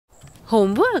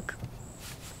Homework.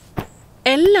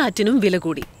 എല്ലാറ്റിനും വില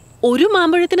കൂടി. ഒരു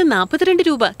മാമ്പഴത്തിന് 42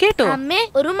 രൂപ. കേട്ടോ അമ്മേ,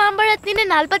 ഒരു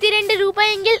മാമ്പഴത്തിന് 42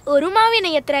 രൂപയെങ്കിൽ ഒരു മാവിന്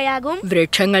എത്രയാകും?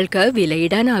 വൃക്ഷങ്ങൾക്ക്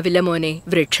വിലയിടാനാവില്ല മോനെ.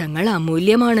 വൃക്ഷങ്ങൾ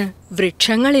അമൂല്യമാണ്.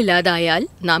 വൃക്ഷങ്ങൾ ഇല്ലാതായാൽ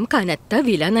നാം കനത്ത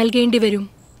വില നൽകേണ്ടി വരും.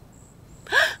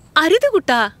 അരുത്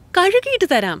കുട്ടാ, കഴുകിയിട്ട്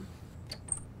തരാം.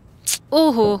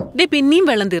 ഓഹോ, ദേ പിന്നെയും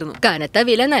വെള്ളം തീർന്നു. കനത്ത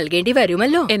വില നൽകേണ്ടി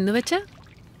വരുമല്ലോ. എന്നുവെച്ചാ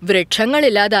വൃക്ഷങ്ങൾ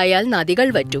ഇല്ലാതായാൽ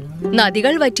നദികൾ വറ്റും.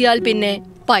 നദികൾ വറ്റിയാൽ പിന്നെ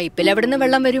പൈപ്പിൽ എവിടുന്ന്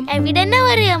വെള്ളം വരും?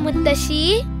 എവിടെന്നാ പറയാ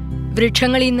മുത്തശ്ശി?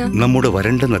 വൃക്ഷങ്ങളിൽ നിന്ന്. നമ്മുടെ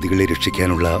വരണ്ട നദികളെ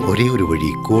രക്ഷിക്കാനുള്ള ഒരേ ഒരു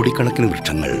വഴി കോടിക്കണക്കിന്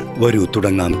വൃക്ഷങ്ങൾ. വരൂ,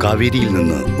 തുടങ്ങാം. കാവേരിയിൽ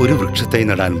നിന്ന് ഒരു വൃക്ഷത്തെ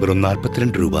നടാൻ വെറും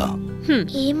 42 രൂപ.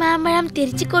 ഈ മാമ്പഴം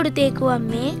തിരിച്ചു കൊടുത്തേക്കു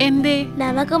അമ്മേ. എന്തേ?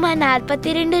 നമുക്ക്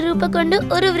 42 രൂപ കൊണ്ട്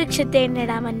ഒരു വൃക്ഷത്തെ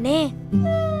നടാമന്നേ.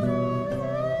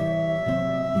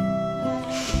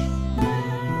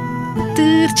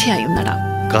 തീർച്ചയായും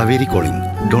നടാം. Kaveri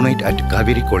calling. Donate at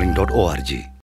kavericalling.org.